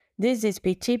This is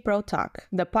PT Pro Talk,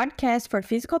 the podcast for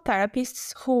physical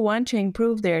therapists who want to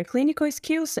improve their clinical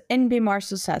skills and be more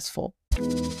successful.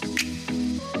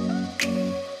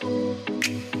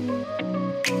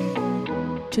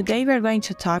 Today we're going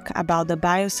to talk about the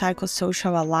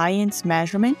Biopsychosocial Alliance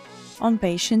measurement on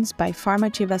patients by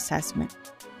formative assessment,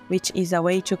 which is a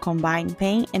way to combine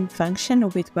pain and function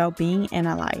with well-being and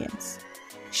alliance.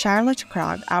 Charlotte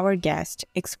Krog, our guest,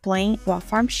 explained what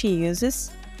form she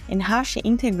uses and how she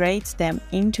integrates them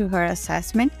into her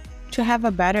assessment to have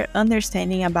a better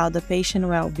understanding about the patient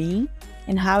well-being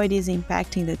and how it is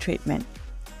impacting the treatment.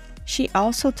 She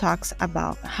also talks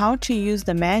about how to use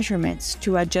the measurements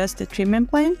to adjust the treatment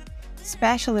plan,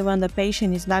 especially when the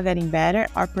patient is not getting better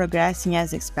or progressing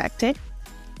as expected,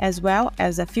 as well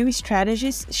as a few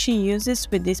strategies she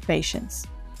uses with these patients.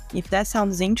 If that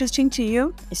sounds interesting to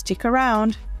you, stick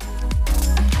around.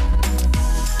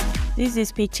 This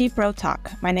is PT Pro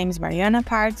Talk. My name is Mariana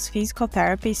Parks, physical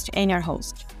therapist and your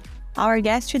host. Our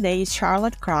guest today is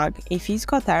Charlotte Krog, a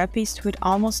physical therapist with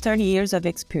almost 30 years of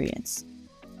experience.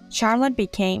 Charlotte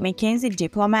became McKenzie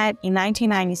Diplomat in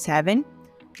 1997,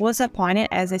 was appointed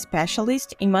as a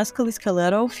specialist in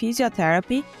musculoskeletal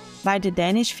physiotherapy by the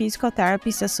Danish Physical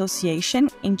Therapists Association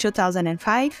in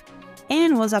 2005,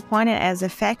 and was appointed as a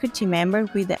faculty member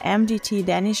with the MDT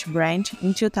Danish branch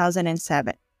in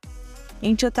 2007.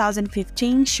 In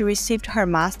 2015, she received her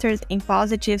master's in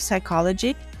positive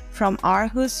psychology from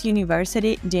Aarhus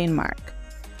University, Denmark.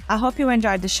 I hope you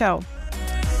enjoyed the show.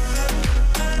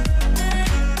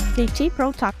 PT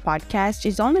Pro Talk podcast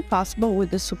is only possible with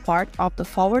the support of the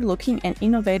forward-looking and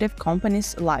innovative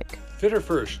companies like Fitter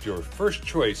First, your first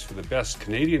choice for the best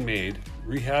Canadian-made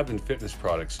rehab and fitness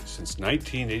products since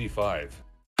 1985.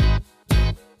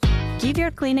 Give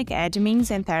your clinic admins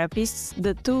and therapists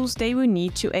the tools they will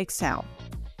need to excel.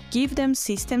 Give them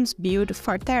systems built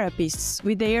for therapists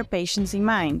with their patients in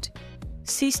mind.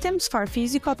 Systems for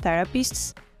physical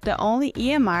therapists, the only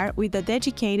EMR with a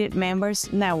dedicated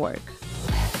members network.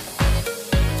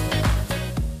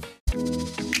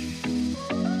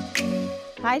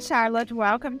 Hi Charlotte,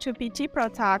 welcome to PT Pro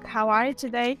Talk. How are you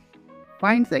today?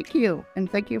 Fine, thank you. And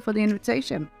thank you for the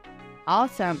invitation.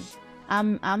 Awesome.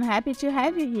 I'm happy to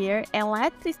have you here. And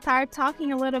let's start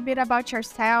talking a little bit about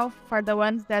yourself for the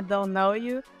ones that don't know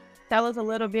you. Tell us a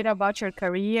little bit about your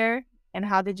career and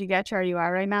how did you get where you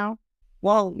are right now?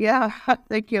 Well, yeah,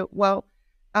 thank you. Well,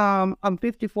 I'm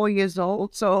 54 years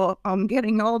old, so I'm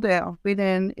getting older. I've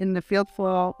been in the field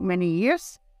for many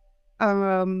years.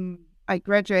 I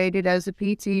graduated as a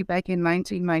PT back in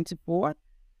 1994.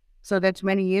 So that's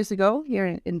many years ago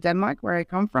here in Denmark, where I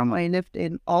come from. I lived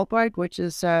in Aalborg, which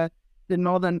is the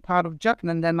northern part of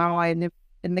Jutland, and now I live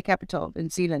in the capital, in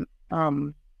Zealand.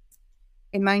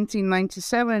 In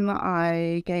 1997,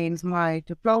 I gained my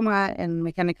diploma in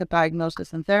mechanical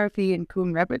diagnosis and therapy in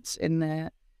Coon Rapids in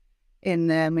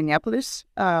Minneapolis,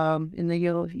 in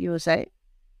the USA.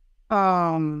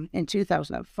 In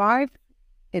 2005,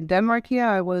 in Denmark here,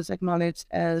 I was acknowledged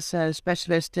as a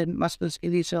specialist in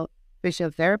musculoskeletal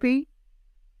physiotherapy.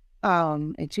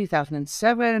 In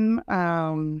 2007,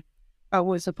 I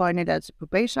was appointed as a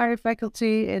probationary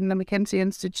faculty in the McKenzie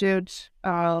Institute.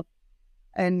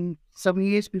 And some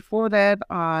years before that,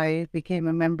 I became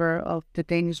a member of the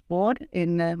Danish board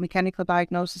in mechanical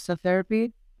diagnosis and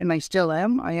therapy, and I still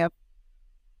am. I have,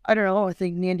 I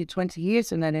think nearly 20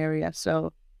 years in that area,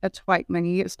 so that's quite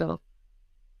many years though.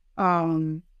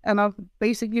 And I've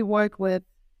basically worked with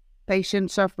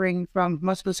patients suffering from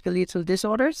musculoskeletal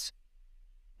disorders.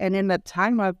 And in that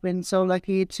time, I've been so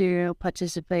lucky to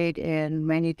participate in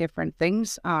many different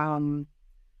things.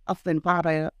 I've been part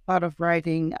of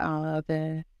writing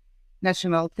the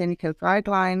national clinical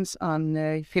guidelines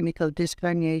on clinical disc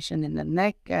herniation in the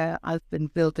neck. I've been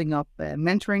building up a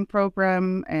mentoring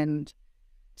program, and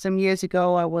some years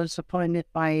ago, I was appointed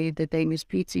by the Danish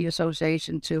PT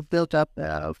Association to build up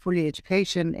fully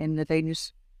education in the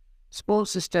Danish school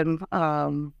system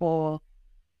for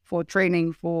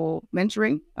training for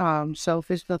mentoring. So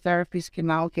physical therapists can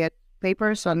now get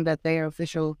papers on that they are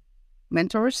official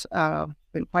mentors.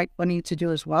 Been quite funny to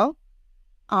do as well.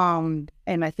 And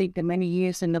I think the many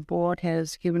years in the board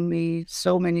has given me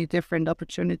so many different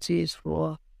opportunities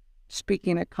for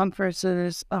speaking at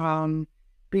conferences,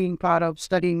 being part of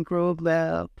studying group,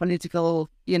 political,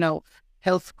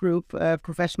 health group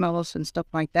professionals and stuff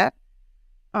like that.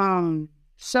 I've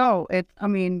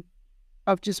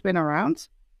just been around.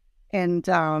 And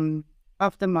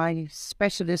after my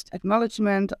specialist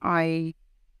acknowledgement, I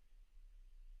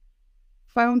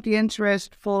found the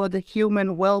interest for the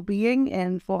human well-being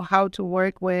and for how to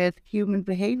work with human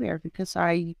behavior, because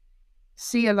I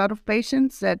see a lot of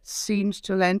patients that seems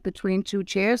to land between two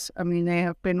chairs. I mean, they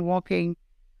have been walking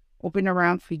or been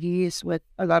around for years with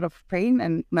a lot of pain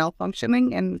and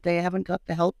malfunctioning, and they haven't got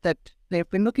the help that they've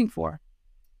been looking for.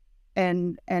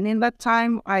 And in that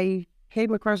time, I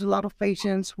came across a lot of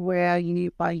patients where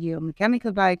you, by your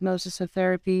mechanical diagnosis and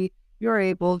therapy, you're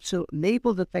able to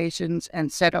label the patients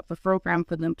and set up a program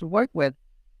for them to work with.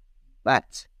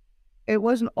 But it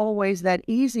wasn't always that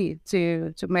easy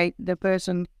to make the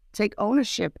person take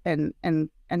ownership and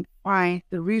find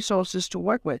the resources to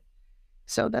work with.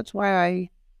 So that's why I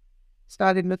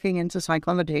started looking into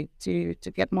psychology to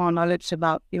get more knowledge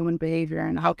about human behavior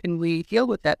and how can we deal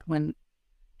with that when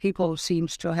people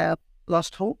seems to have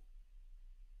lost hope.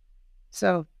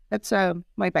 So that's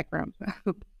my background.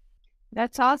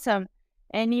 That's awesome.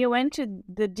 And you went to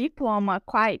the diploma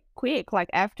quite quick, like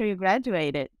after you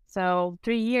graduated. So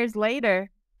 3 years later.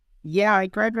 Yeah, I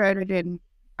graduated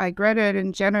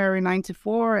in January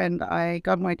 94 and I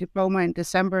got my diploma in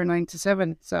December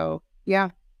 97. So yeah,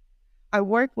 I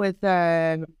work with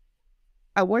the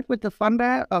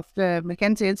founder of the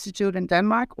McKenzie Institute in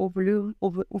Denmark, Ove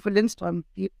Lindstrøm.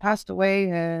 He passed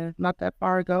away not that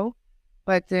far ago,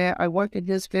 but I worked in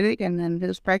his clinic and in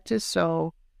his practice,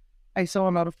 so I saw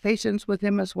a lot of patients with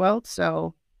him as well.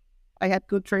 So I had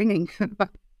good training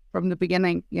from the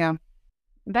beginning. Yeah,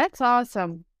 that's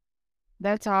awesome.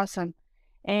 That's awesome.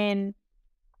 And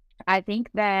I think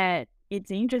that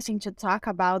it's interesting to talk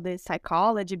about the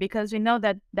psychology because we know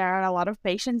that there are a lot of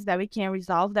patients that we can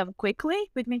resolve them quickly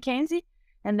with McKenzie.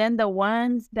 And then the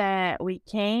ones that we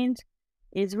can't,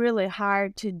 it's really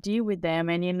hard to deal with them.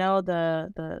 And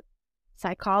the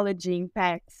psychology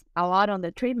impacts a lot on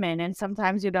the treatment and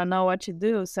sometimes you don't know what to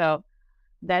do. So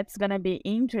that's going to be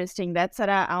interesting. That's what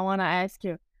I want to ask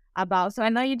you about. So I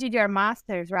know you did your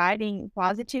master's, right, in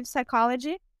positive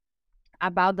psychology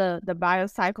about the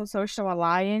Biopsychosocial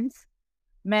Alliance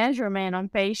measurement on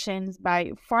patients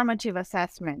by formative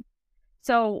assessment.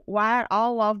 So what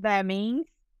all of that means,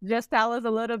 just tell us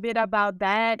a little bit about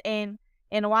that and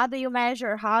what do you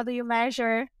measure? How do you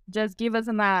measure? Just give us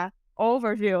an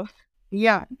overview.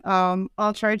 Yeah,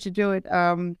 I'll try to do it.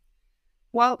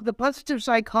 Well, the positive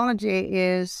psychology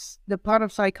is the part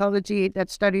of psychology that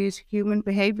studies human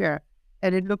behavior,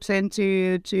 and it looks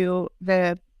into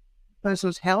the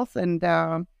person's health and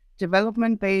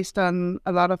development based on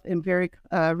a lot of empiric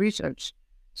research.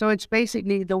 So it's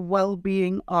basically the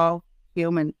well-being of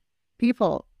human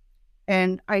people.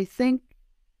 And I think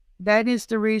that is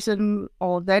the reason,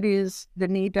 or that is the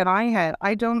need that I had.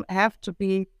 I don't have to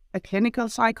be a clinical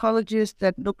psychologist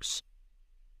that looks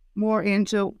more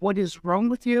into what is wrong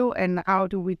with you and how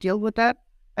do we deal with that.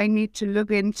 I need to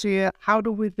look into how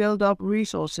do we build up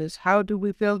resources? How do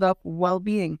we build up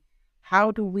well-being?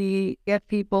 How do we get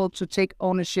people to take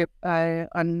ownership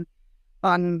on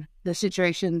the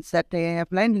situations that they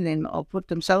have landed in or put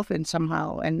themselves in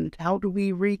somehow? And how do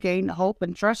we regain hope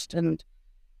and trust and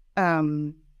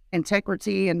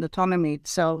integrity and autonomy?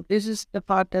 So this is the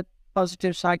part that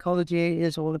positive psychology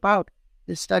is all about,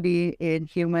 the study in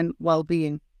human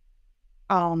well-being.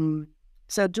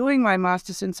 So doing my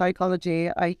master's in psychology,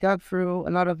 I got through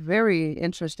a lot of very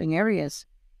interesting areas.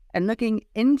 And looking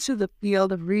into the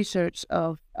field of research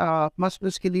of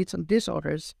musculoskeletal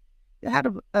disorders, you had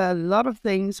a lot of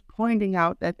things pointing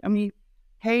out that, I mean,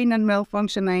 pain and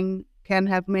malfunctioning can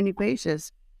have many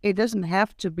bases. It doesn't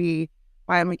have to be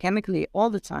biomechanically all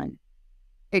the time.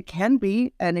 It can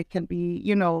be, and it can be,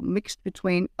 mixed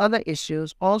between other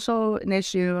issues. Also an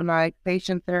issue like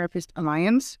patient-therapist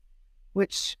alliance,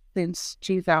 which since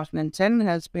 2010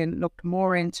 has been looked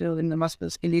more into in the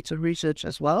musculoskeletal research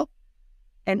as well.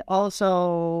 And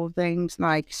also things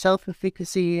like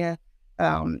self-efficacy,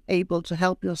 able to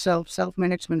help yourself,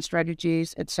 self-management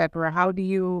strategies, etc. How do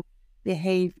you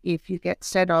behave if you get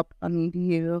set up? I mean, do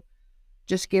you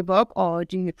just give up or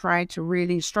do you try to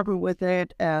really struggle with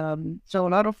it? So a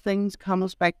lot of things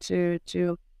comes back to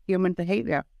human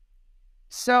behavior.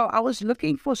 So I was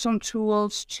looking for some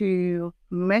tools to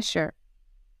measure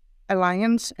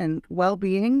alliance and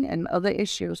well-being and other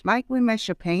issues, like we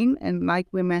measure pain and like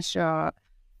we measure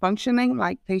functioning,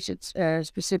 like patients'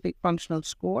 specific functional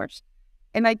scores.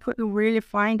 And I couldn't really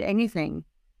find anything.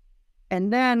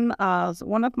 And then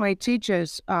one of my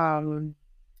teachers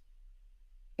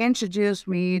introduced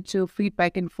me to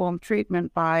feedback-informed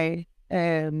treatment by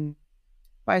some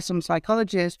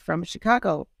psychologists from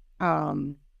Chicago.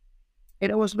 And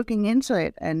I was looking into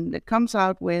it, and it comes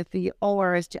out with the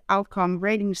ORS, the outcome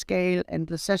rating scale, and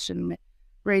the session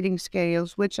rating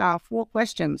scales, which are 4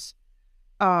 questions.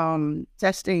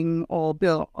 Testing or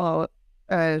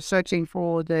searching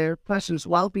for the person's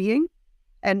well-being,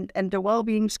 And the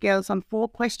well-being scales on 4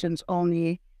 questions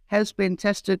only has been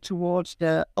tested towards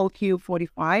the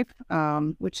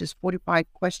OQ45, which is 45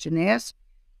 questionnaires,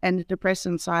 and the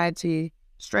depression, anxiety,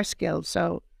 stress scale.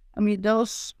 So, I mean,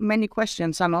 those many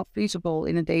questions are not feasible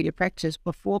in a daily practice,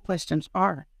 but 4 questions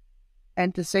are.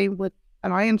 And the same with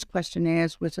alliance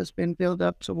questionnaires, which has been built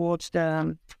up towards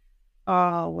the,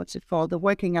 what's it called? The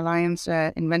Working Alliance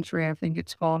Inventory, I think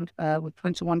it's called, with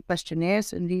 21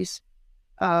 questionnaires. And these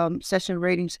session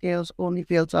rating scales only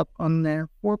built up on the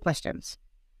 4 questions.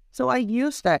 So I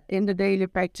use that in the daily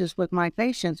practice with my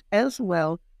patients, as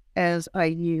well as I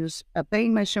use a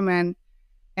pain measurement,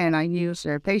 and I use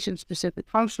their patient-specific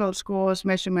functional scores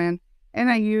measurement, and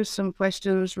I use some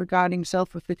questions regarding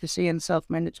self-efficacy and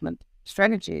self-management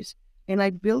strategies. And I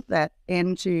built that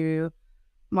into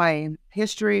my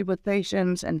history with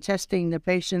patients and testing the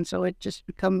patients, so it just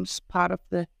becomes part of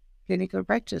the clinical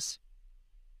practice.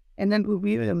 And then we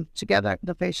review them together,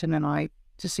 the patient and I,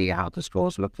 to see how the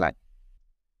scores look like.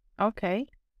 Okay,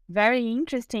 very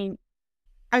interesting.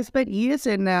 I spent years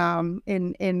in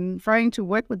trying to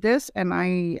work with this, and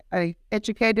I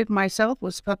educated myself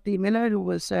with Scott D. Miller, who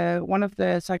was one of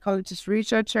the psychologist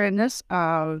researcher in this.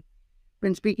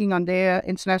 Been speaking on their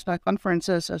international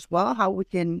conferences as well, how we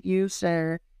can use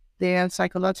their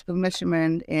psychological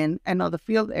measurement in another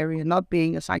field area, not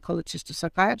being a psychologist or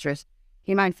psychiatrist.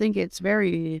 And I think it's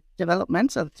very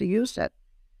developmental to use that.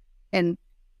 And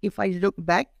if I look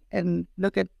back and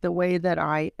look at the way that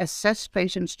I assess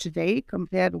patients today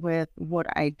compared with what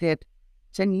I did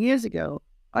 10 years ago,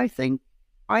 I think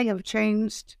I have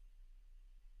changed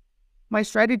my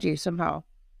strategy somehow.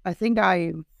 I think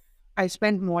I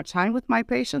spend more time with my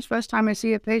patients. First time I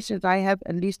see a patient, I have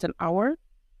at least an hour.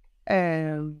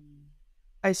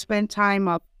 I spend time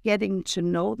of getting to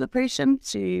know the patient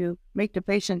to make the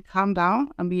patient calm down.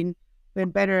 I mean,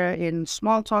 been better in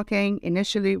small talking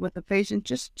initially with the patient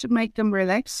just to make them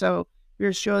relax. So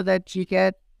we're sure that you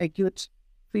get a good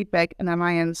feedback and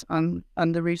alliance on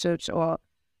the research or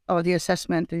the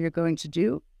assessment that you're going to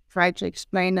do. Try to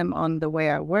explain them on the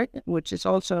way I work, which is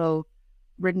also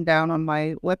written down on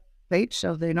my web page,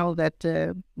 so they know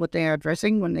that what they are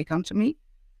addressing when they come to me.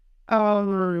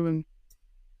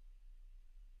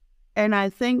 And I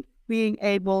think being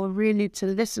able really to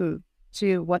listen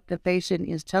to what the patient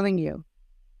is telling you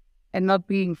and not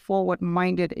being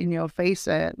forward-minded in your face,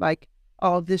 like,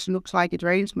 oh, this looks like a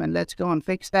derangement, let's go and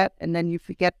fix that. And then you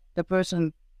forget the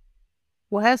person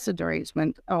who has the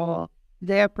derangement or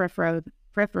their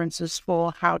preferences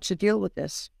for how to deal with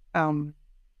this.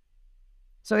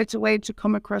 So it's a way to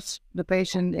come across the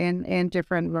patient in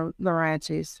different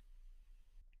varieties.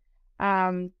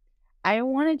 I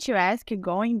wanted to ask you,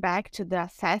 going back to the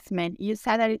assessment, you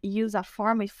said that you use a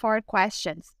form with 4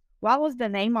 questions. What was the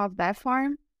name of that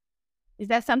form? Is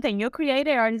that something you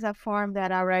created, or is a form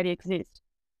that already exists?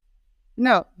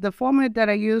 No, the format that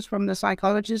I use from the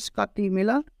psychologist Scott D.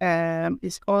 Miller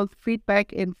is called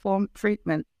Feedback Informed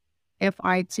Treatment,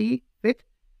 FIT, FIT.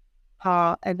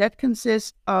 And that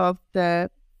consists of the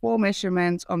 4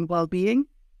 measurements on well-being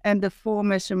and the 4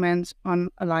 measurements on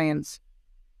alliance.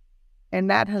 And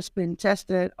that has been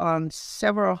tested on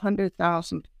several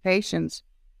 100,000 patients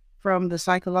from the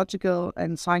psychological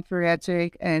and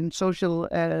psychiatric and social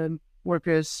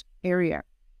workers area.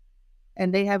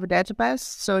 And they have a database,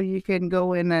 so you can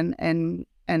go in and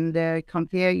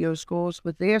compare your scores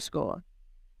with their score.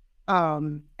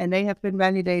 And they have been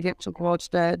validated towards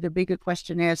the bigger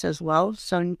questionnaires as well.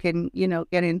 So you can,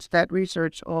 get into that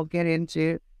research or get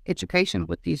into education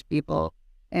with these people.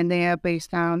 And they are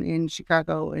based down in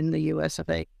Chicago in the US of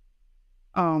A.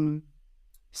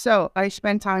 So I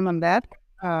spent time on that.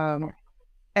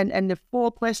 And the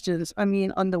 4 questions, I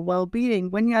mean, on the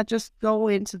well-being, when you just go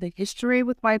into the history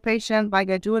with my patient, like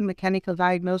I do in mechanical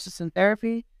diagnosis and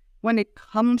therapy, when it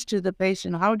comes to the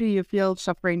patient, how do you feel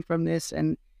suffering from this?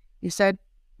 And you said,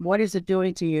 what is it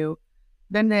doing to you?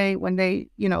 Then when they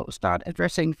start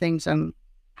addressing things and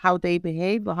how they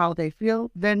behave or how they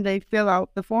feel, then they fill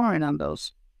out the form on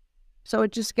those. So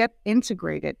it just gets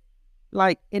integrated.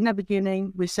 Like in the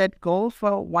beginning, we set goals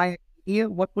for why here,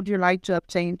 what would you like to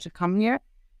obtain to come here?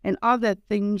 And other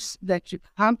things that you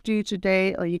can't do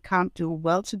today or you can't do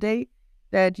well today,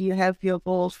 that you have your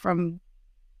goals from,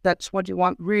 that's what you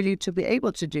want really to be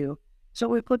able to do. So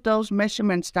we put those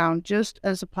measurements down just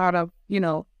as a part of,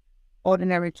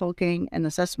 ordinary talking and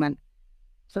assessment.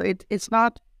 So it's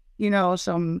not,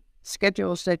 some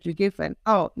schedules that you give and,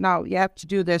 oh, now you have to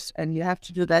do this and you have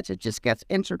to do that. It just gets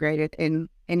integrated in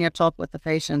your talk with the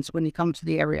patients when you come to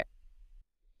the area.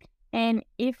 And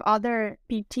if other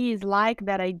PTs like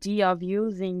that idea of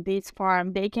using this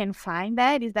form, they can find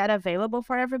that? Is that available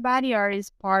for everybody, or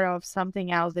is part of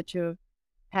something else that you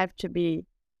have to be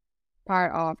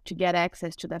part of to get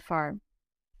access to the farm?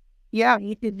 Yeah,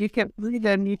 you can read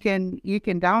them. You can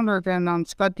download them on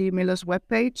Scott D. Miller's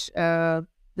webpage,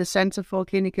 the Center for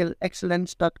Clinical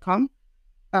Excellence.com.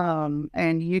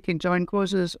 And you can join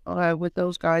courses with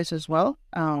those guys as well.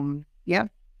 Yeah,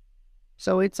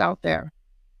 so it's out there,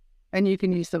 and you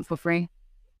can use them for free.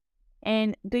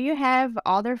 And do you have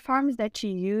other forms that you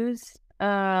use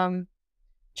to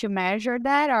measure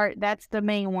that, or that's the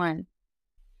main one?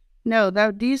 No,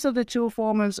 these are the two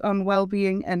formats on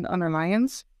well-being and on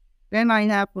alliance. Then I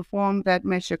have a form that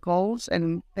measure goals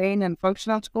and pain and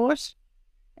functional scores.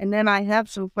 And then I have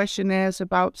some questionnaires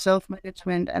about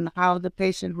self-management and how the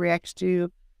patient reacts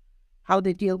to how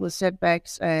they deal with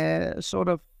setbacks, sort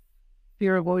of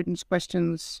fear avoidance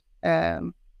questions,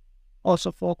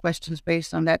 also 4 questions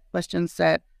based on that, questions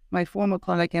that my former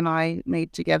colleague and I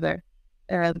made together,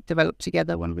 developed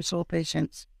together when we saw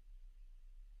patients.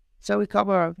 So we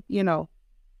cover,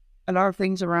 a lot of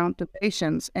things around the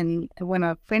patients. And when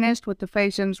I've finished with the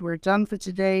patients, we're done for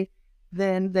today,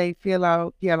 then they fill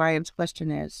out the Alliance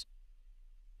questionnaires.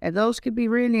 And those could be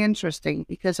really interesting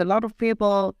because a lot of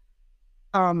people,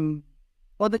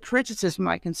 or the criticism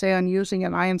I can say on using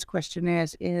Alliance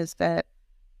questionnaires is that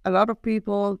a lot of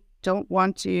people don't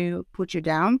want to put you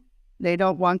down. They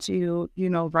don't want to,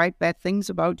 write bad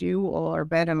things about you or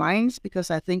bad Alliance,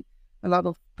 because I think a lot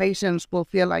of patients will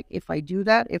feel like if I do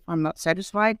that, if I'm not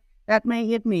satisfied, that may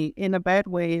hit me in a bad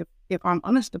way if I'm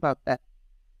honest about that.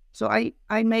 So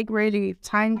I make really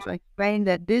time to explain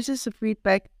that this is a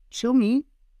feedback to me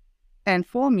and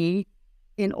for me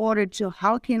in order to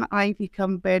how can I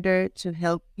become better to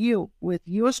help you with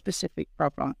your specific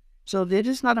problem. So this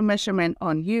is not a measurement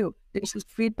on you. This is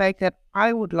feedback that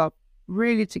I would love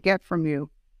really to get from you.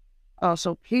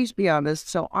 So please be honest,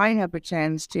 so I have a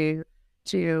chance to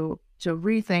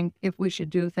rethink if we should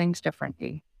do things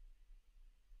differently.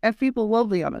 And people will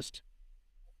be honest.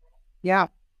 Yeah.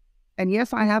 And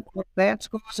yes, I have bad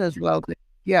scores as well. But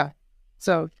yeah.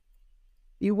 So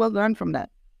you will learn from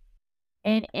that.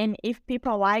 And if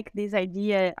people like this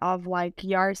idea of like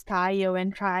your style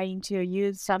and trying to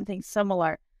use something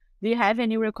similar, do you have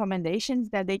any recommendations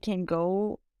that they can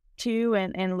go to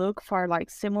and look for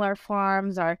like similar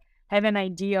forms, or have an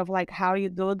idea of like how you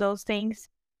do those things?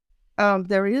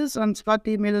 There is on Scott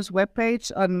D. Miller's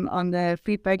webpage on the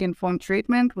feedback informed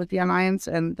treatment with the Alliance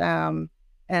and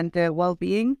the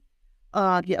well-being.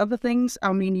 The other things,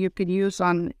 you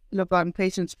can look on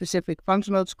patient-specific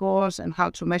functional scores and how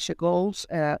to measure goals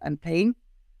and pain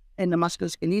in the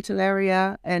musculoskeletal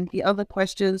area. And the other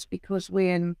questions, because we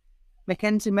in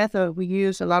McKenzie method, we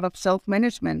use a lot of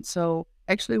self-management. So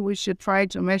actually we should try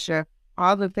to measure,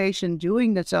 are the patient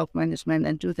doing the self-management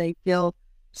and do they feel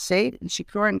safe and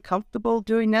secure and comfortable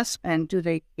doing this? And do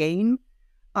they gain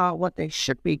what they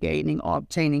should be gaining or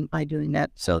obtaining by doing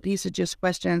that? So these are just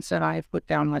questions that I've put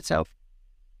down myself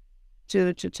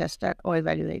to test that or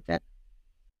evaluate that.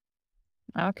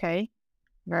 Okay,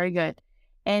 very good.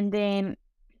 And then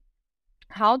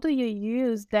how do you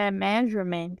use the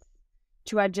measurements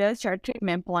to adjust your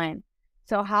treatment plan?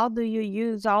 So how do you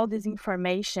use all this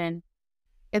information?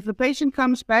 If the patient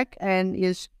comes back and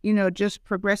is, just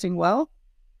progressing well,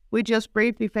 we just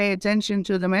briefly pay attention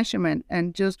to the measurement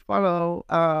and just follow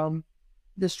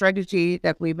the strategy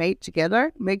that we made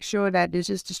together. Make sure that this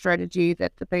is the strategy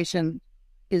that the patient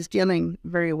is dealing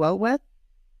very well with.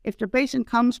 If the patient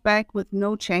comes back with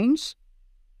no change,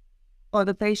 or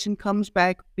the patient comes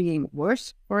back being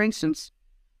worse, for instance,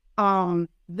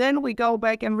 then we go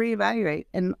back and reevaluate.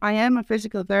 And I am a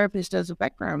physical therapist as a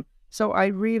background, so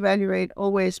I reevaluate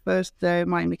always first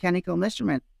my mechanical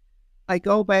measurement. I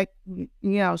go back,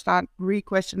 start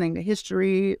re-questioning the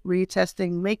history,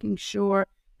 retesting, making sure,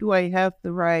 do I have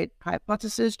the right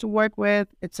hypothesis to work with,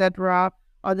 etc.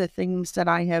 Other things that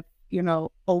I have,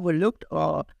 overlooked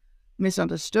or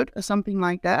misunderstood or something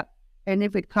like that. And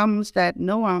if it comes that,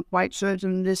 no, I'm quite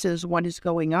certain this is what is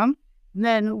going on,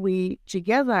 then we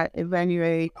together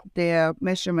evaluate their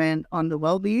measurement on the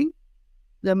well-being,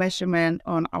 the measurement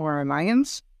on our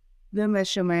alliance, the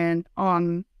measurement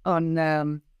on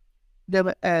the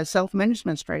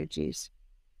self-management strategies.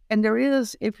 And there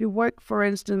is, if you work, for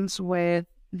instance, with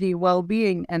the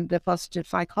well-being and the positive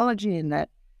psychology in that,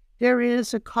 there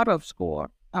is a cutoff score.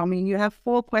 You have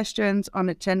 4 questions on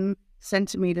a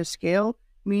 10-centimeter scale,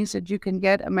 means that you can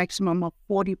get a maximum of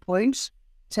 40 points,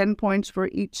 10 points for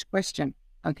each question,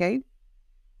 okay?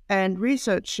 And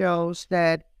research shows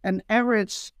that an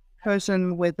average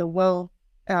person with a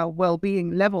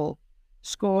well-being level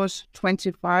scores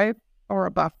 25 or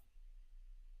above.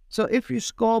 So if you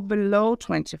score below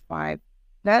 25,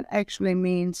 that actually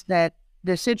means that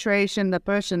the situation the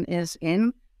person is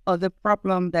in or the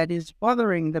problem that is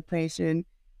bothering the patient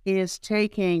is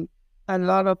taking a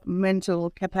lot of mental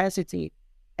capacity.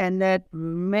 And that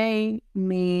may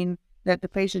mean that the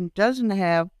patient doesn't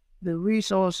have the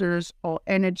resources or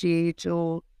energy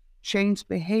to change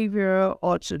behavior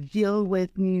or to deal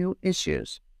with new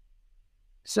issues.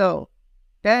 So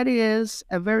that is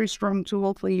a very strong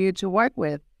tool for you to work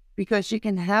with, because you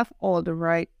can have all the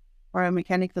right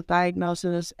biomechanical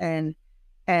diagnosis and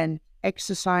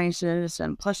exercises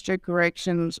and posture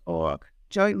corrections or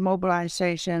joint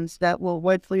mobilizations that will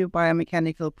work for your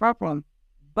biomechanical problem.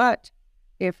 But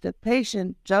if the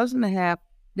patient doesn't have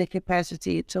the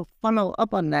capacity to funnel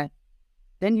up on that,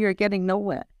 then you're getting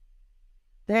nowhere.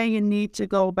 There you need to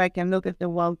go back and look at the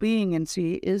well-being and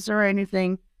see, is there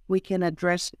anything we can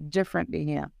address differently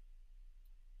here?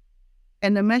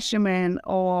 And the measurement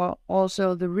or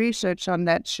also the research on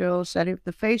that shows that if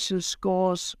the patient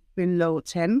scores below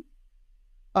 10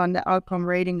 on the outcome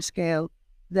rating scale,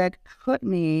 that could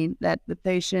mean that the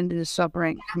patient is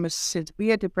suffering from a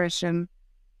severe depression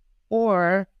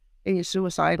or is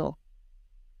suicidal.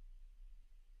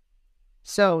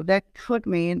 So that could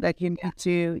mean that you need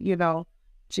to,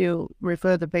 to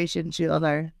refer the patient to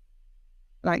other,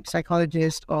 like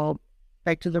psychologists or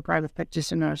back to the private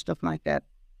practitioner, stuff like that.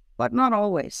 But not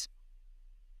always.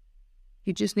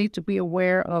 You just need to be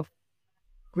aware of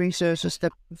resources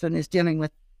that the person is dealing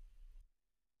with.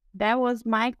 That was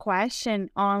my question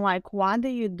on like, what do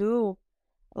you do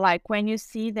like when you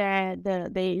see that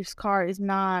the score is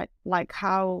not like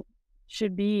how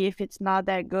should be, if it's not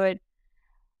that good?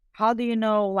 How do you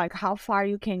know like how far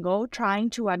you can go trying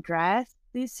to address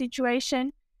this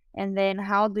situation? And then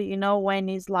how do you know when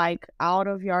it's like out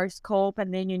of your scope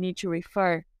and then you need to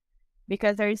refer?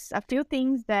 Because there's a few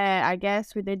things that I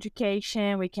guess with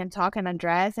education we can talk and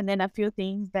address, and then a few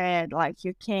things that like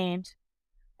you can't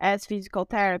as physical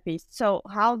therapists. So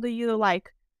how do you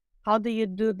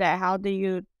do that? How do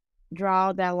you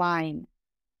draw that line?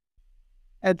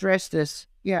 Address this.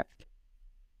 Yeah.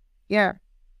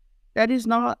 That is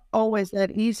not always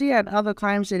that easy, and other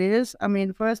times it is. I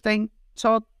mean, first thing,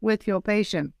 talk with your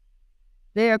patient.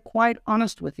 They are quite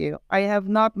honest with you. I have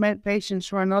not met patients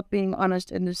who are not being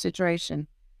honest in this situation.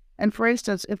 And for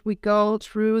instance, if we go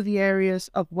through the areas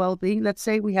of well-being, let's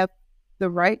say we have the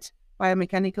right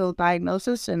biomechanical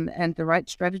diagnosis and the right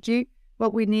strategy,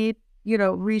 but we need,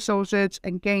 resources,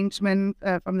 engagement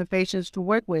from the patients to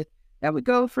work with. Then we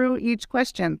go through each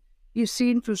question. You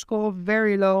seem to score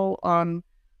very low on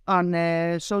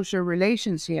social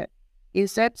relations here.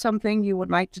 Is that something you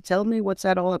would like to tell me? What's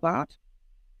that all about?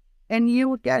 And you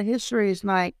would get histories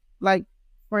like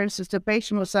for instance, the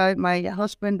patient will say, my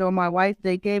husband or my wife,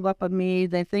 they gave up on me.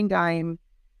 They think I'm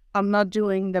not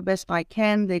doing the best I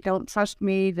can. They don't trust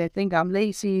me. They think I'm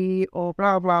lazy or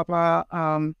blah, blah, blah.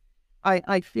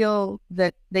 I feel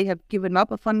that they have given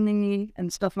up on me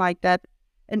and stuff like that.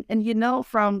 And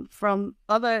from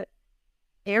other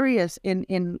areas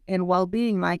in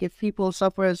well-being, like if people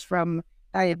suffers from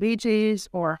diabetes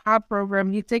or heart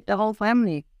problem, you take the whole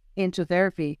family into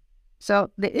therapy.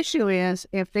 So the issue is,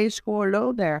 if they score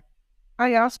low there,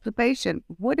 I ask the patient,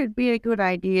 would it be a good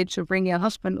idea to bring your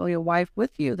husband or your wife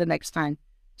with you the next time,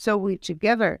 so we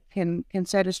together can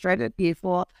set a strategy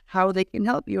for how they can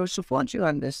help you or support you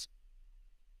on this?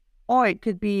 Or it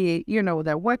could be,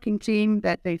 their working team,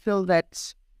 that they feel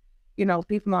that,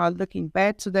 people are looking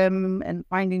bad to them and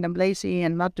finding them lazy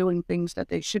and not doing things that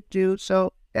they should do.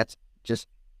 So that's just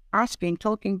asking,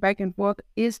 talking back and forth,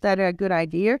 is that a good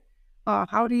idea?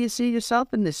 How do you see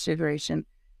yourself in this situation?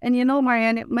 And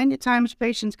Marianne, many times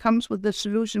patients comes with the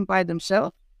solution by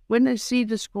themselves. When they see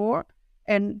the score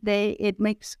and it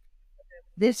makes,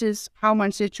 this is how my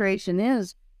situation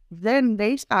is, then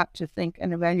they start to think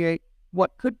and evaluate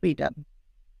what could be done.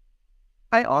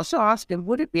 I also ask them,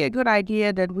 would it be a good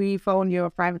idea that we phone your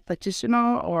private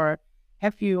practitioner, or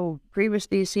have you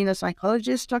previously seen a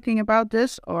psychologist talking about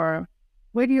this, or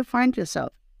where do you find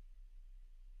yourself?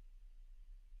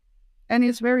 And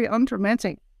it's very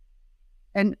undramatic.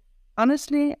 And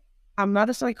honestly, I'm not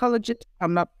a psychologist.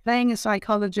 I'm not playing a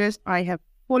psychologist. I have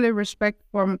fully respect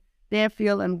for their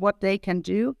field and what they can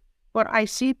do. But I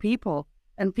see people,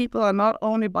 and people are not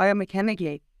only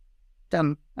biomechanically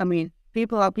done. I mean,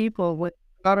 people are people with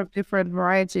a lot of different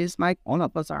varieties, like all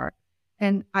of us are.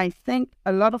 And I think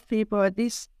a lot of people, at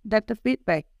least that the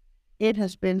feedback, it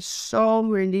has been so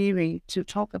relieving to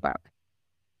talk about.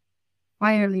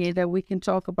 Finally, that we can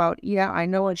talk about, I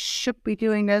know I should be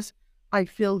doing this, I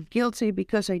feel guilty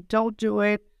because I don't do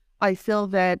it. I feel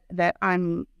that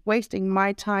I'm wasting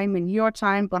my time and your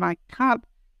time, but I can't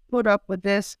put up with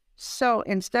this. So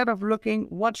instead of looking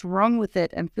what's wrong with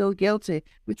it and feel guilty,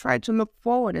 we try to look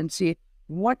forward and see,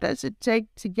 what does it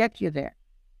take to get you there?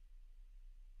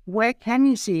 Where can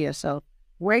you see yourself?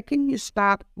 Where can you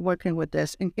start working with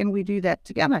this? And can we do that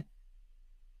together?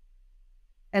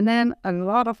 And then a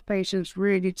lot of patients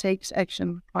really takes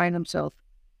action by themselves,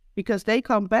 because they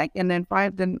come back and then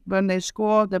find them when they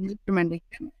score the measurement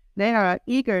again, they are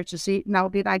eager to see, now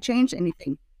did I change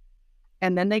anything?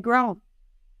 And then they grow.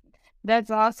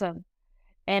 That's awesome.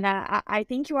 And I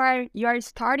think you are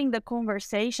starting the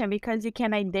conversation because you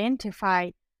can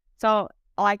identify. So,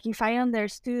 like, if I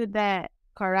understood that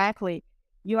correctly,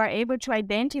 you are able to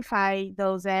identify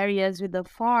those areas with the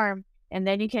form, and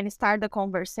then you can start the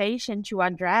conversation to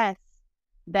address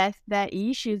that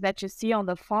issues that you see on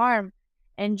the form,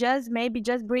 and just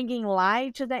bringing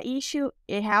light to the issue.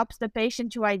 It helps the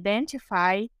patient to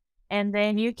identify, and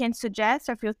then you can suggest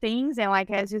a few things, and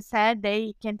like as you said,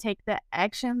 they can take the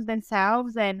actions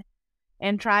themselves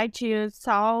and try to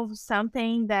solve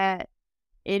something that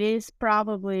it is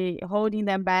probably holding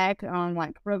them back on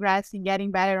like progressing,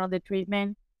 getting better on the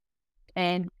treatment.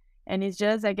 And it's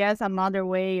just, I guess, another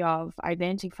way of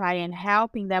identifying and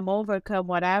helping them overcome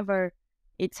whatever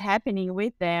it's happening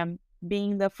with them,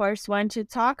 being the first one to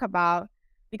talk about,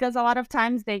 because a lot of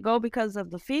times they go because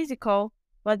of the physical,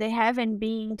 but they haven't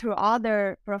been through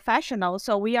other professionals.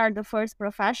 So we are the first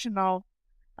professional,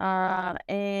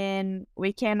 and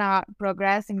we cannot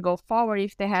progress and go forward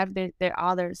if they have their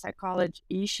other psychology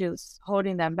issues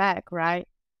holding them back, right?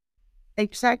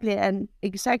 Exactly. And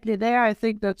exactly there, I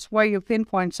think that's why you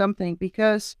pinpoint something,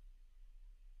 because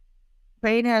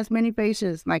pain has many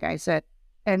faces, like I said.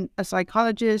 And a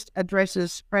psychologist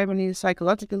addresses primarily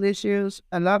psychological issues.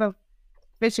 A lot of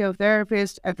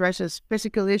physiotherapists addresses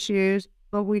physical issues,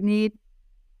 but we need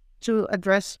to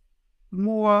address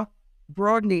more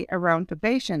broadly around the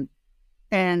patient.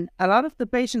 And a lot of the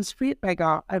patient's feedback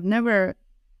are, I've never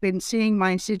been seeing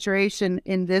my situation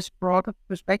in this broad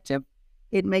perspective.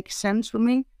 It makes sense for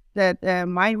me that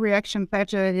my reaction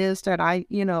pattern is that I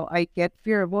get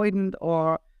fear avoidant,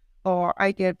 or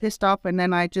I get pissed off and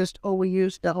then I just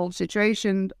overuse the whole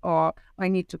situation, or I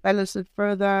need to balance it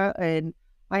further. And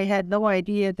I had no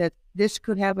idea that this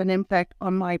could have an impact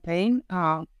on my pain,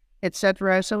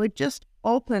 etc. So it just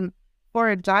opened for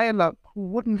a dialogue who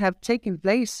wouldn't have taken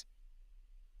place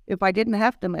if I didn't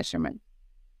have the measurement.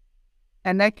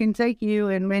 And that can take you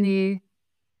in many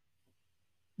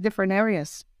different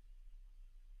areas,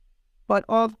 but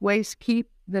always keep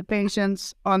the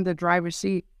patients on the driver's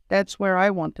seat. That's where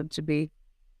I want them to be.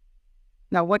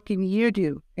 Now, what can you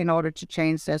do in order to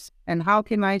change this? And how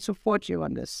can I support you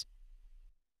on this?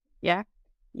 Yeah.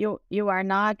 You are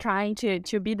not trying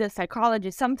to be the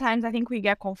psychologist. Sometimes I think we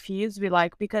get confused.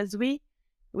 Because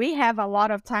we have a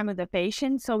lot of time with the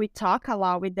patient, so we talk a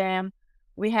lot with them.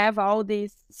 We have all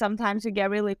these, sometimes we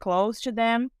get really close to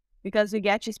them because we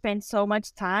get to spend so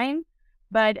much time.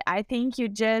 But I think you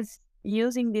just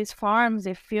using these forms,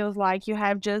 it feels like you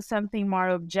have just something more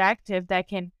objective that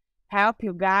can help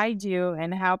you, guide you,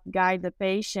 and help guide the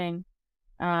patient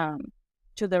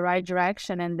to the right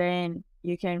direction, and then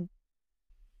you can.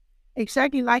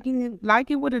 Exactly, like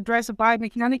you would address a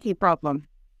biomechanics problem.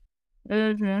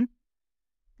 Mm-hmm.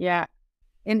 Yeah.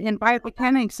 In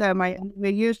biomechanics, we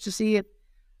used to see it.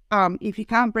 If you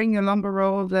can't bring your lumbar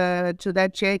roll to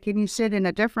that chair, can you sit in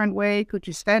a different way? Could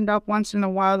you stand up once in a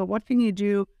while? Or what can you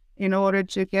do in order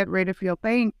to get rid of your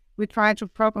pain? We try to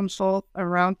problem solve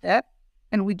around that,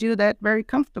 and we do that very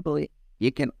comfortably.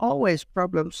 You can always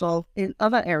problem solve in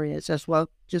other areas as well,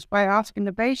 just by asking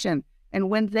the patient. And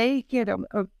when they get,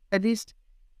 at least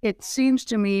it seems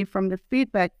to me from the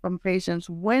feedback from patients,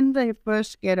 when they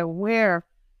first get aware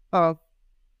of,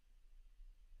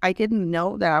 I didn't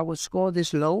know that I would score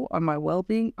this low on my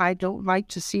well-being, I don't like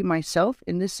to see myself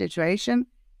in this situation,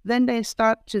 then they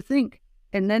start to think,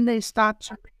 and then they start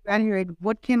to evaluate,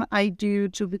 what can I do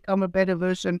to become a better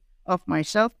version of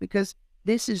myself? Because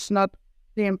this is not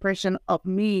the impression of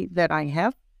me that I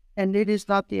have, and it is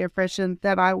not the impression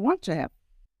that I want to have.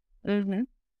 Mm-hmm.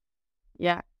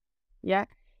 Yeah. Yeah.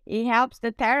 It helps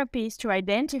the therapist to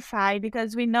identify,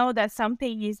 because we know that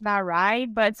something is not right,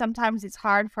 but sometimes it's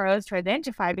hard for us to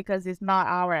identify because it's not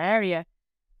our area.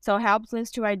 So it helps us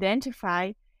to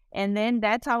identify. And then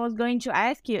that's how I was going to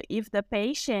ask you, if the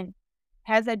patient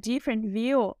has a different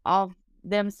view of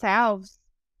themselves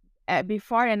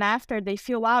before and after they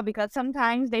fill out, because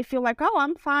sometimes they feel like, oh,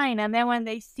 I'm fine. And then when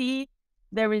they see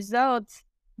the results,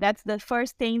 that's the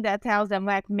first thing that tells them,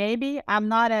 like, maybe I'm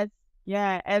not as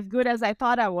Yeah, as good as I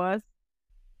thought I was.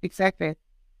 Exactly.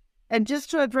 And just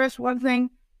to address one thing,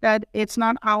 that it's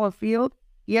not our field.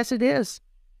 Yes, it is.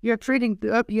 You're treating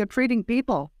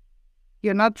people.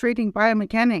 You're not treating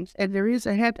biomechanics, and there is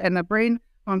a head and a brain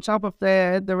on top of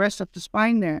the rest of the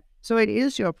spine there. So it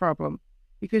is your problem,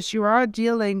 because you are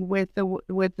dealing with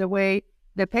the way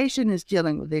the patient is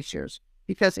dealing with issues.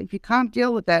 Because if you can't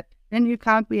deal with that, then you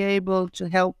can't be able to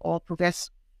help or progress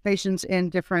patients in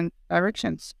different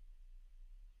directions.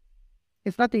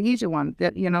 It's not the easy one,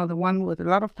 that, the one with a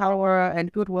lot of power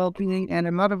and good well-being and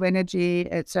a lot of energy,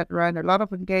 etc., and a lot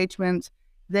of engagements.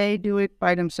 They do it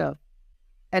by themselves.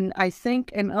 And I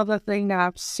think another thing that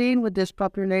I've seen with this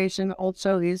population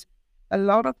also is a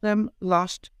lot of them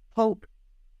lost hope.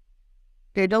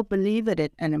 They don't believe in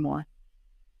it anymore.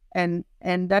 And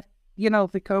that,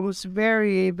 becomes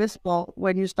very visible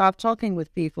when you start talking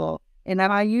with people. And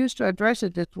then I used to address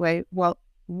it this way: well,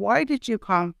 why did you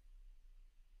come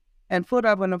and put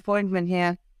up an appointment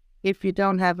here if you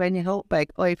don't have any hope back,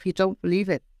 or if you don't believe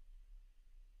it?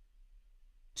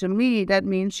 To me, that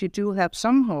means you do have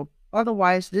some hope.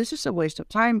 Otherwise, this is a waste of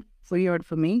time for you and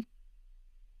for me.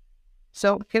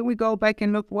 So can we go back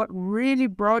and look what really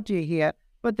brought you here?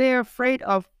 But they're afraid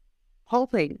of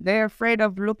hoping. They're afraid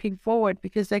of looking forward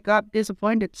because they got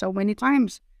disappointed so many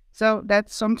times. So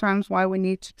that's sometimes why we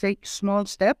need to take small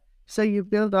steps, so you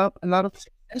build up a lot of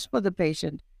success for the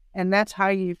patient. And that's how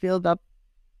you build up,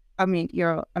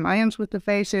 your alliance with the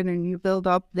patient, and you build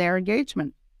up their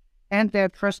engagement and their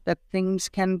trust that things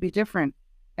can be different.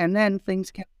 And then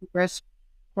things can progress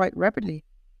quite rapidly.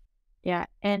 Yeah,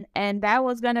 and that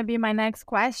was gonna be my next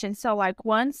question. So, like,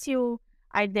 once you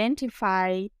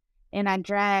identify and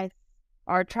address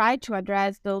or try to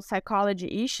address those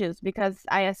psychology issues, because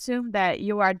I assume that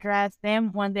you address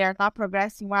them when they are not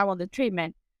progressing well on the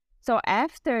treatment. So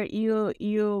after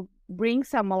you bring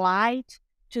some light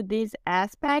to this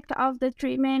aspect of the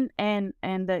treatment and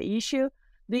the issue,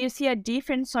 do you see a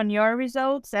difference on your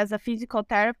results as a physical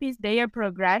therapist, their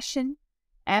progression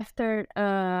after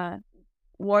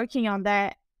working on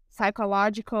that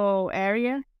psychological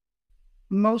area?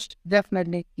 Most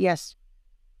definitely, yes.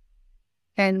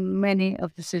 And many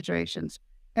of the situations.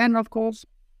 And of course,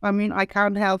 I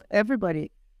can't help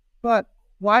everybody, but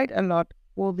quite a lot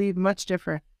will be much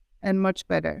different and much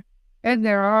better. And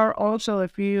there are also a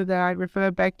few that I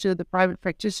refer back to the private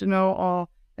practitioner, or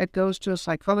that goes to a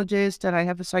psychologist, that I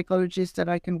have a psychologist that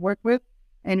I can work with,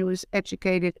 and who is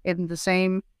educated in the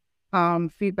same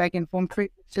feedback informed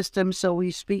treatment system. So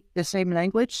we speak the same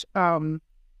language,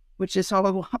 which is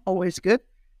always good.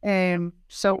 And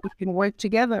so we can work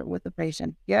together with the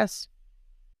patient. Yes.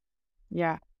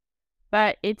 Yeah.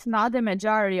 But it's not the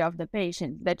majority of the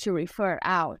patients that you refer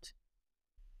out.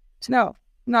 No.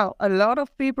 A lot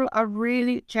of people are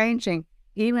really changing.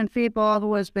 Even people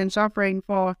who has been suffering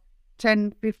for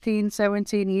 10, 15,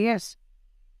 17 years,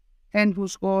 and who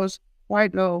scores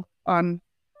quite low on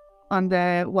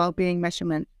the well-being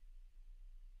measurement.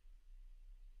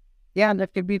 Yeah,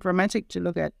 that can be dramatic to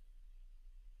look at.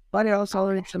 But also,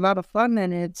 it's a lot of fun,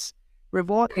 and it's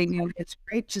rewarding, and it's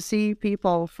great to see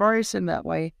people flourish in that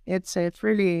way. It's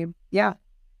really, yeah,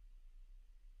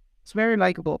 it's very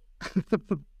likable.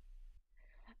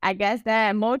 I guess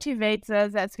that motivates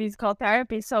us as physical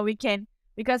therapists, so we can,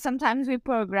 because sometimes we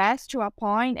progress to a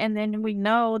point and then we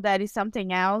know that is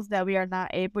something else that we are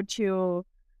not able to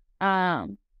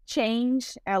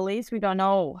change. At least we don't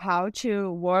know how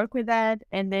to work with that,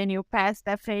 and then you pass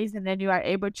that phase, and then you are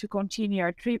able to continue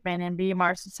your treatment and be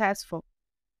more successful.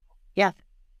 Yeah,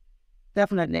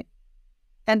 definitely.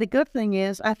 And the good thing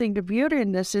is, I think the beauty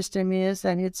in this system is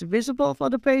that it's visible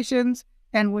for the patients,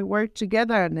 and we work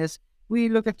together on this. We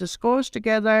look at the scores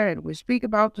together, and we speak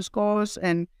about the scores,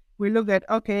 and we look at,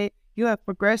 okay, you have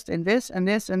progressed in this and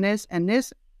this and this and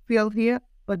this field here,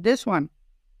 but this one,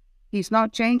 he's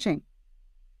not changing.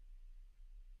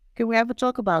 Can we have a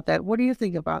talk about that? What do you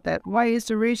think about that? Why is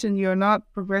the reason you're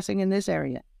not progressing in this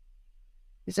area?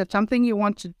 Is that something you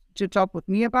want to talk with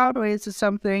me about, or is it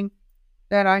something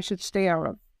that I should stay out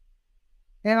of?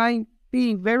 And I'm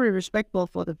being very respectful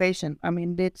for the patient.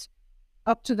 It's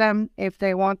up to them if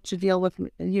they want to deal with,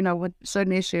 with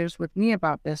certain issues with me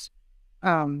about this.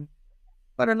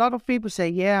 But a lot of people say,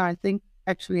 yeah, I think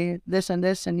actually this and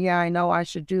this, and yeah, I know I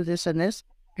should do this and this.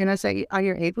 And I say, are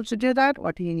you able to do that?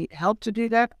 Or do you need help to do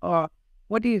that? Or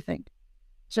what do you think?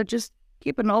 So just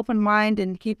keep an open mind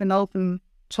and keep an open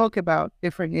talk about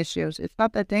different issues. It's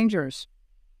not that dangerous.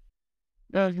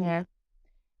 Okay.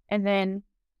 And then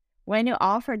when you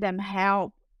offer them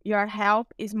help, your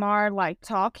help is more like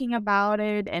talking about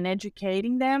it and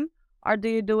educating them, or do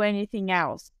you do anything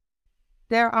else?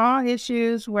 there are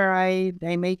issues where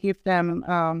they may give them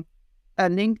a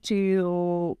link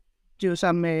to do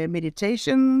some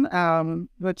meditation,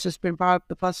 which has been part of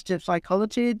the positive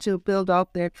psychology to build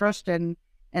up their trust and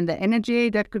the energy.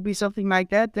 That could be something like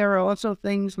that. There are also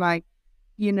things like,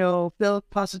 build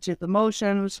positive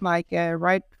emotions, like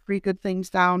write 3 good things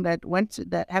down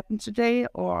that happened today.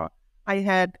 Or I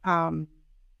had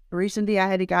recently I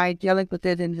had a guy dealing with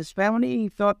it in his family. He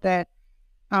thought that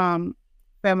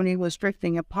family was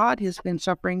drifting apart. He's been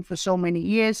suffering for so many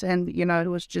years, and he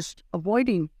was just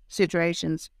avoiding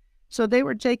situations. So they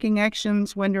were taking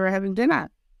actions when they were having dinner,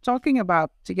 talking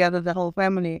about together the whole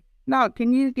family. Now,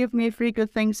 can you give me 3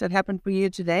 good things that happened for you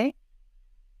today?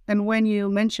 And when you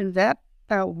mentioned that,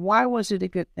 why was it a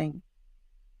good thing?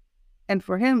 And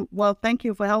for him, well, thank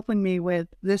you for helping me with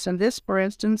this and this, for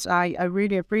instance. I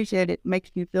really appreciate it. It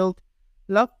makes me feel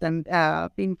loved and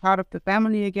being part of the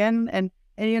family again. And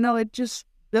it just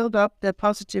built up the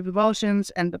positive emotions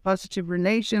and the positive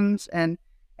relations.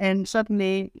 And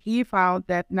suddenly he found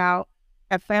that now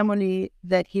a family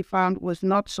that he found was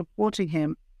not supporting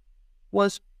him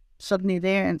was suddenly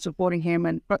there and supporting him.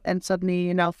 And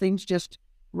suddenly, things just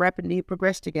rapidly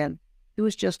progressed again. He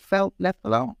was just felt left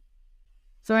alone.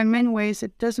 So in many ways,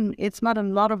 it's not a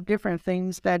lot of different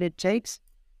things that it takes.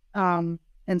 And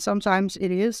sometimes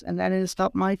it is, and that is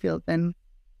not my field. Then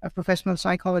a professional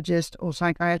psychologist or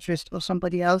psychiatrist or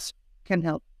somebody else can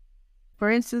help. For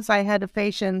instance, I had a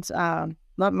patient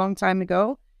not a long time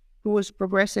ago who was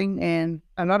progressing in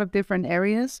a lot of different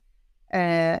areas,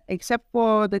 except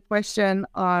for the question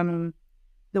on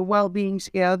the well-being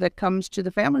scale that comes to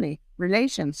the family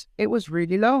relations. It was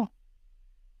really low.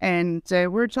 And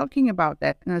we're talking about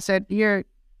that. And I said, you're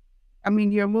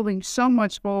moving so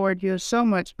much forward. You're so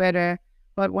much better.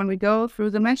 But when we go through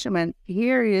the measurement,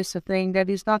 here is a thing that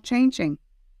is not changing.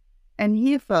 And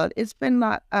he felt it's been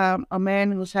like a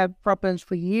man who's had problems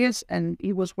for years, and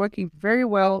he was working very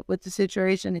well with the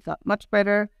situation. He felt much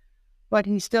better, but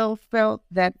he still felt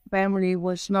that family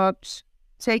was not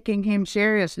taking him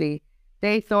seriously.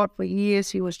 They thought for years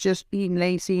he was just being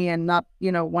lazy and not,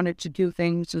 wanted to do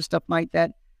things and stuff like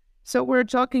that. So we're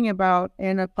talking about,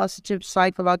 in a positive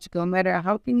psychological matter,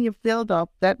 how can you build up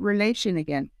that relation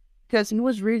again? Because he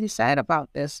was really sad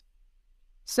about this.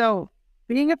 So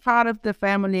being a part of the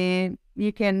family,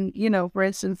 you can, for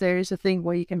instance, there is a thing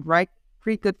where you can write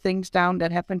 3 good things down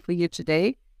that happened for you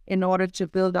today in order to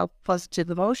build up positive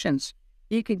emotions.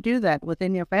 You can do that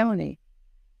within your family.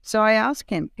 So I asked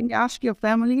him, can you ask your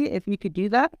family if you could do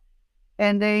that?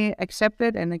 And they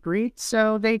accepted and agreed.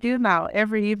 So they do now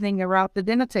every evening around the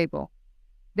dinner table.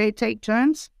 They take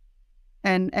turns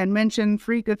and mention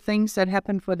 3 good things that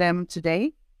happened for them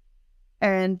today.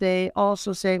 And they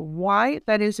also say why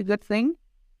that is a good thing,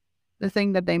 the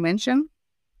thing that they mention.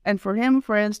 And for him,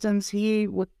 for instance, he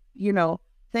would,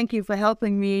 thank you for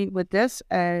helping me with this.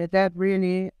 I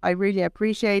really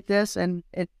appreciate this. And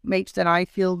it makes that I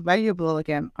feel valuable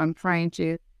again. I'm trying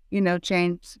to,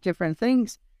 change different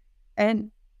things.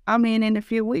 And in a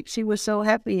few weeks, he was so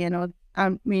happy,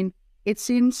 it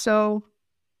seems so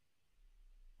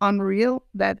unreal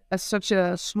that such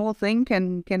a small thing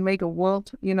can make a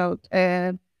world,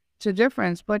 to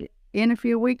difference. But in a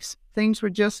few weeks, things were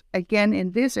just, again,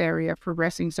 in this area,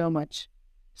 progressing so much.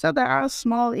 So there are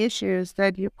small issues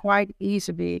that you quite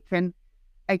easily can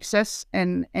access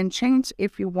and change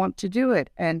if you want to do it.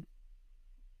 And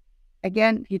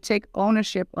again, you take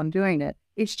ownership on doing it.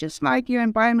 It's just like you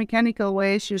in biomechanical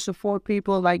ways, you support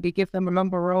people, like you give them a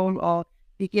lumbar roll, or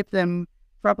you give them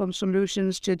problem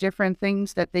solutions to different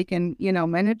things that they can,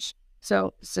 manage.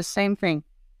 So it's the same thing.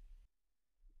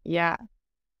 Yeah.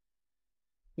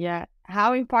 Yeah.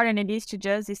 How important it is to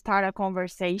just start a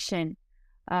conversation,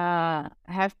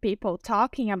 have people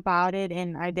talking about it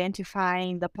and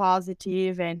identifying the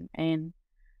positive and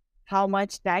how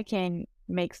much that can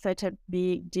make such a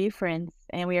big difference.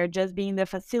 And we are just being the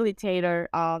facilitator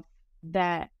of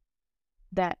that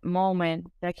moment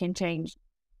that can change,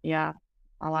 a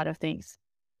lot of things.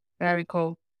 Very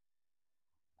cool.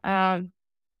 And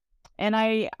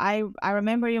I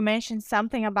remember you mentioned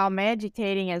something about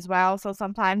meditating as well. So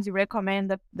sometimes you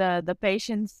recommend the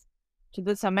patients to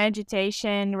do some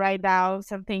meditation, write down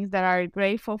some things that are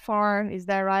grateful for. Is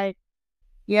that right?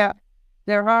 Yeah.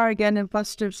 There are, again, in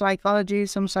positive psychology,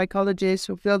 some psychologists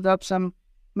who build up some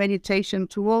meditation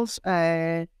tools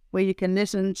where you can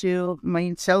listen to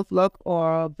self-love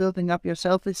or building up your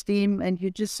self-esteem, and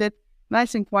you just sit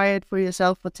nice and quiet for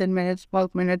yourself for 10 minutes,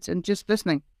 12 minutes, and just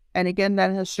listening. And again,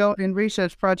 that has shown in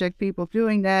research project, people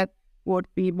doing that would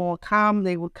be more calm.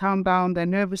 They would calm down their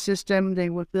nervous system. They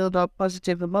would build up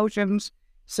positive emotions.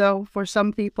 So for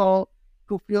some people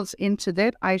who feels into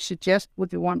that, I suggest,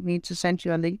 would you want me to send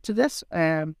you a link to this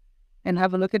and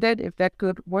have a look at it if that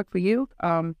could work for you.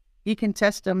 You can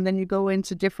test them. Then you go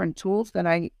into different tools that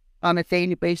I, on a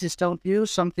daily basis, don't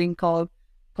use. Something called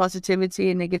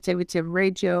positivity and negativity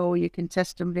ratio. You can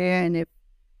test them there, and if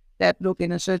that look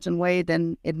in a certain way,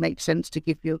 then it makes sense to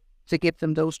give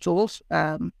them those tools.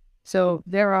 So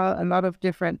there are a lot of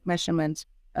different measurements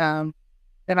that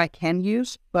I can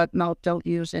use, but don't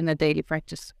use in a daily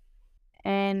practice.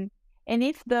 And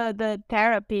if the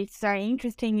therapists are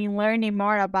interested in learning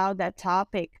more about that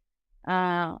topic,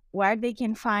 where they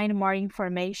can find more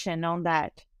information on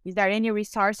that? Is there any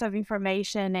resource of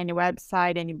information, any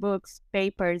website, any books,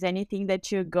 papers, anything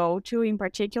that you go to in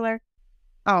particular?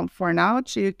 For now,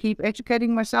 to keep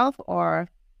educating myself, or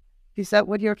is that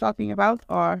what you're talking about?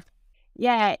 Or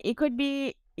yeah, it could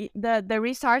be the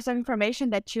resource of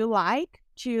information that you like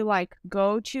to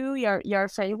go to, your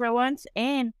favorite ones,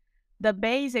 and the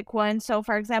basic ones. So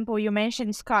for example, you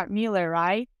mentioned Scott Miller,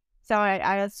 right? So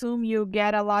I assume you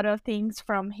get a lot of things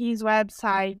from his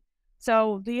website.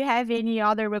 So do you have any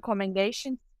other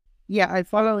recommendations? Yeah, I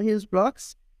follow his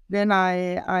blogs. Then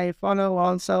I follow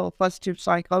also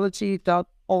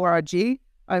positivepsychology.org.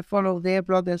 I follow their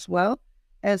blog as well,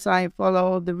 as I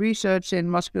follow the research in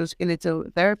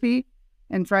musculoskeletal therapy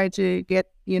and try to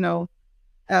get,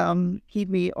 keep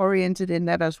me oriented in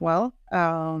that as well.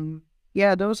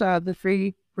 Yeah, those are the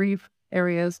three brief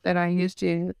areas that I used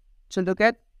to look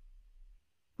at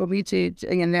for me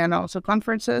and then also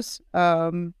conferences.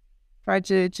 Try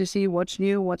to see what's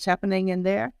new, what's happening in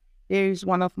there. There's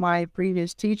one of my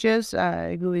previous teachers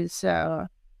who is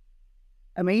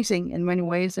amazing in many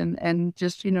ways and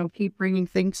just, keep bringing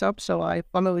things up. So I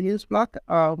follow his blog.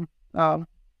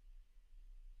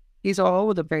 He's all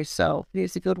over the place, so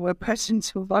he's a good web person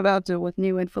to follow out with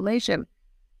new information.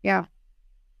 Yeah.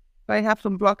 I have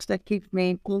some blogs that keep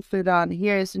me posted on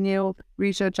here's a new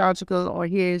research article, or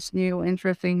here's new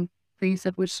interesting things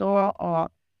that we saw,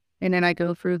 and then I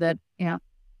go through that. Yeah.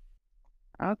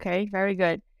 Okay, very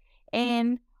good.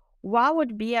 And what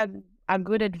would be a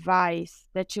good advice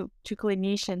that to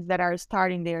clinicians that are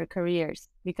starting their careers?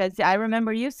 Because I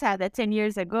remember you said that 10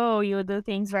 years ago you do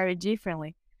things very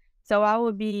differently. So what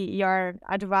would be your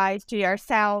advice to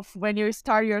yourself when you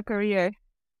start your career?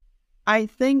 I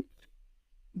think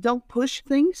don't push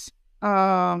things.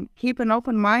 Keep an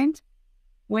open mind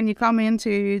when you come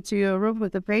into a room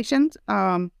with a patient.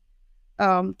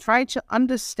 Try to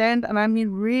understand, and I mean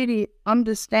really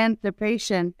understand the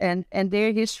patient and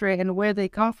their history and where they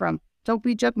come from. Don't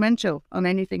be judgmental on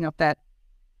anything of that.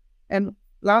 And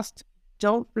last,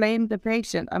 don't blame the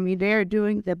patient. I mean, they're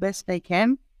doing the best they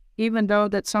can, even though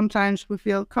that sometimes we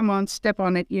feel, come on, step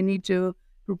on it. You need to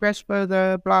progress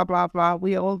further, blah, blah, blah.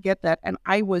 We all get that. And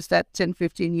I was that 10,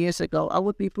 15 years ago. I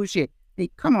would be pushy. Hey,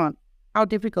 come on, how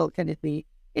difficult can it be?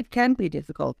 It can be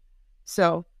difficult.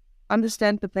 So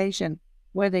understand the patient,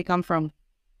 where they come from,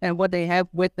 and what they have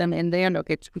with them in their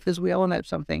nuggets, because we all have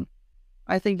something.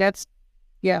 I think that's,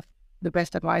 the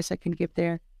best advice I can give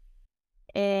there.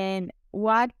 And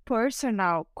what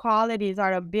personal qualities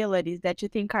or abilities that you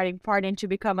think are important to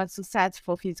become a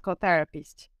successful physical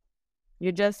therapist?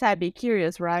 You just said be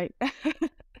curious, right?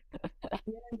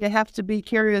 You have to be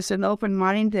curious and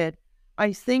open-minded.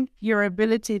 I think your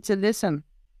ability to listen.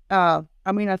 I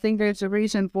think there's a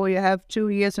reason for you have 2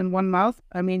 ears and 1 mouth.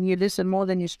 I mean, you listen more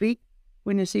than you speak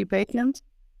when you see patients.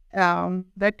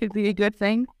 That could be a good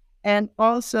thing. And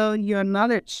also your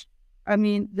knowledge. I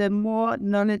mean, the more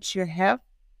knowledge you have,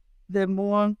 the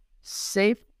more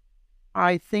safe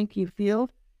I think you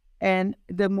feel, and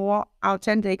the more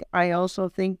authentic I also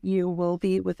think you will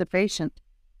be with the patient.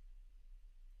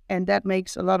 And that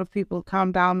makes a lot of people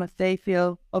calm down if they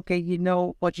feel, okay, you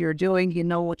know what you're doing, you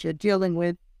know what you're dealing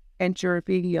with, and you're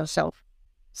being yourself.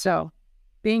 So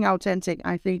being authentic,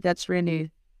 I think that's really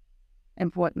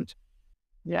important.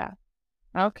 Yeah.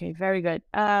 Okay, very good.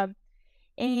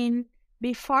 And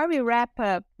before we wrap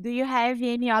up, do you have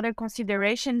any other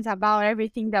considerations about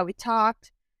everything that we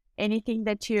talked? Anything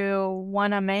that you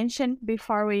want to mention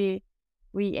before we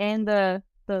end the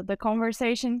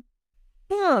conversation?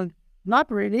 Yeah,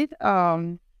 not really.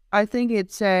 I think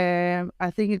it's a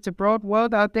broad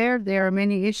world out there. There are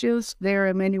many issues. There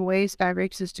are many ways,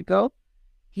 directions to go.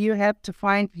 You have to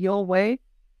find your way,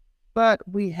 but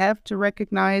we have to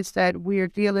recognize that we are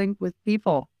dealing with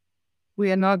people. We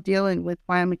are not dealing with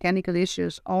biomechanical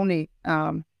issues only.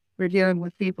 We're dealing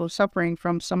with people suffering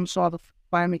from some sort of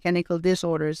biomechanical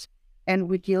disorders, and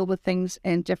we deal with things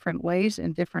in different ways,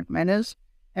 in different manners.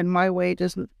 And my way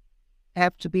doesn't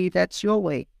have to be that's your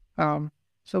way.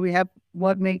 So we have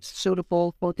what makes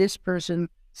suitable for this person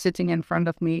sitting in front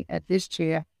of me at this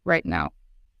chair right now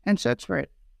and search for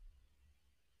it.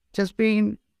 Just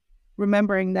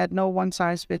remembering that no one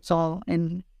size fits all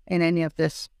in any of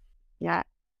this. Yeah.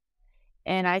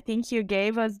 And I think you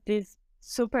gave us this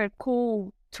super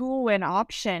cool tool and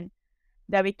option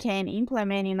that we can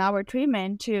implement in our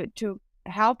treatment to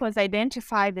help us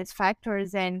identify these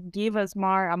factors and give us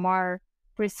a more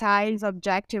precise,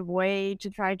 objective way to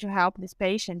try to help this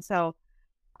patient. So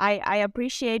I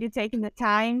appreciate you taking the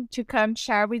time to come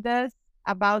share with us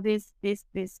about this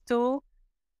tool.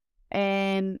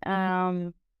 And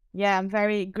yeah, I'm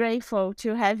very grateful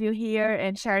to have you here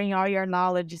and sharing all your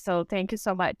knowledge. So thank you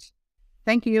so much.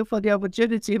 Thank you for the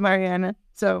opportunity, Mariana.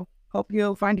 So hope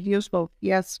you'll find it useful.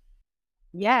 Yes.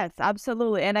 Yes,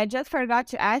 absolutely. And I just forgot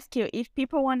to ask you, if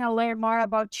people want to learn more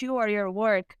about you or your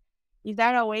work, is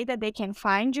there a way that they can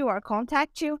find you or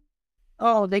contact you?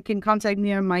 Oh, they can contact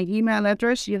me on my email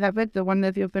address. You have it, the one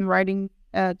that you've been writing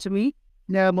to me.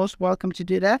 They're most welcome to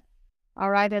do that. I'll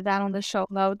write it down on the show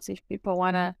notes if people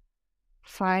want to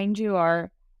find you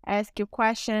or ask you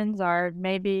questions, or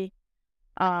maybe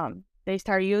they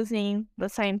start using the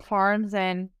same forms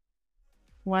and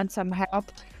want some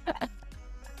help.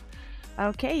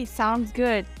 Okay, sounds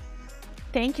good.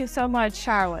 Thank you so much,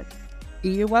 Charlotte.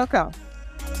 You're welcome.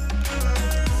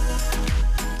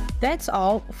 That's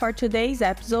all for today's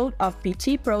episode of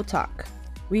PT Pro Talk.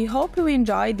 We hope you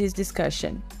enjoyed this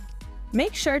discussion.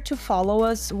 Make sure to follow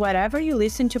us wherever you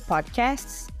listen to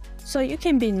podcasts so you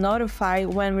can be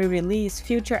notified when we release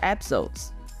future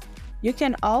episodes. You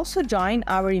can also join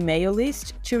our email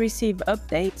list to receive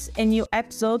updates and new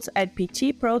episodes at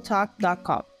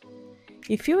ptprotalk.com.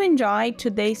 If you enjoyed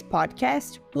today's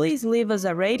podcast, please leave us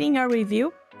a rating or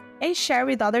review and share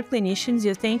with other clinicians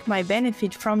you think might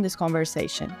benefit from this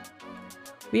conversation.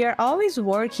 We are always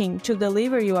working to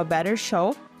deliver you a better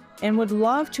show and would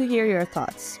love to hear your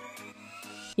thoughts.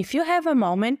 If you have a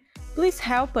moment, please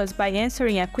help us by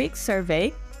answering a quick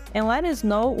survey and let us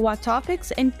know what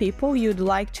topics and people you'd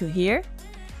like to hear,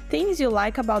 things you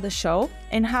like about the show,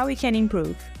 and how we can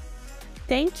improve.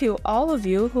 Thank you all of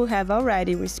you who have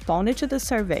already responded to the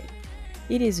survey.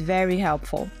 It is very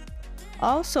helpful.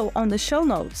 Also, on the show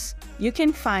notes, you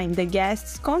can find the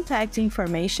guests' contact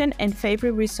information and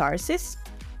favorite resources,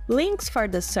 links for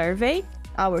the survey,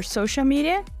 our social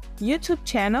media, YouTube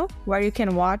channel where you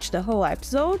can watch the whole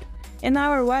episode, and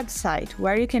our website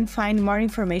where you can find more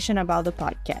information about the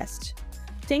podcast.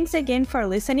 Thanks again for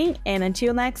listening, and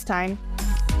until next time.